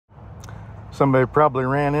Somebody probably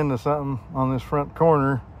ran into something on this front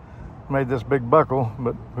corner, made this big buckle,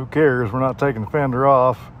 but who cares? We're not taking the fender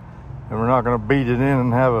off, and we're not going to beat it in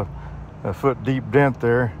and have a foot deep dent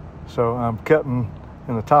there. So I'm cutting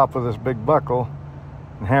in the top of this big buckle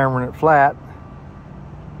and hammering it flat.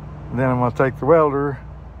 And then I'm going to take the welder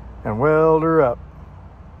and weld her up.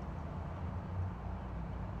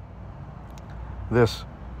 This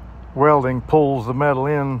welding pulls the metal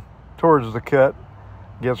in towards the cut,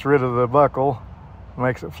 gets rid of the buckle,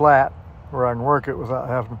 makes it flat where I can work it without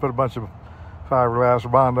having to put a bunch of fiberglass or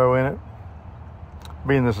Bondo in it.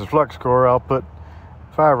 Being this is flux core, I'll put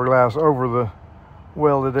fiberglass over the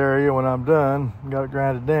welded area when I'm done. Got it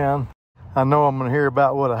grinded down. I know I'm going to hear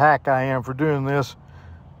about what a hack I am for doing this,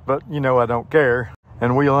 but you know I don't care.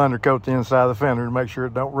 And we'll undercoat the inside of the fender to make sure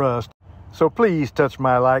it don't rust. So please touch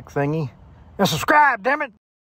my like thingy and subscribe, damn it!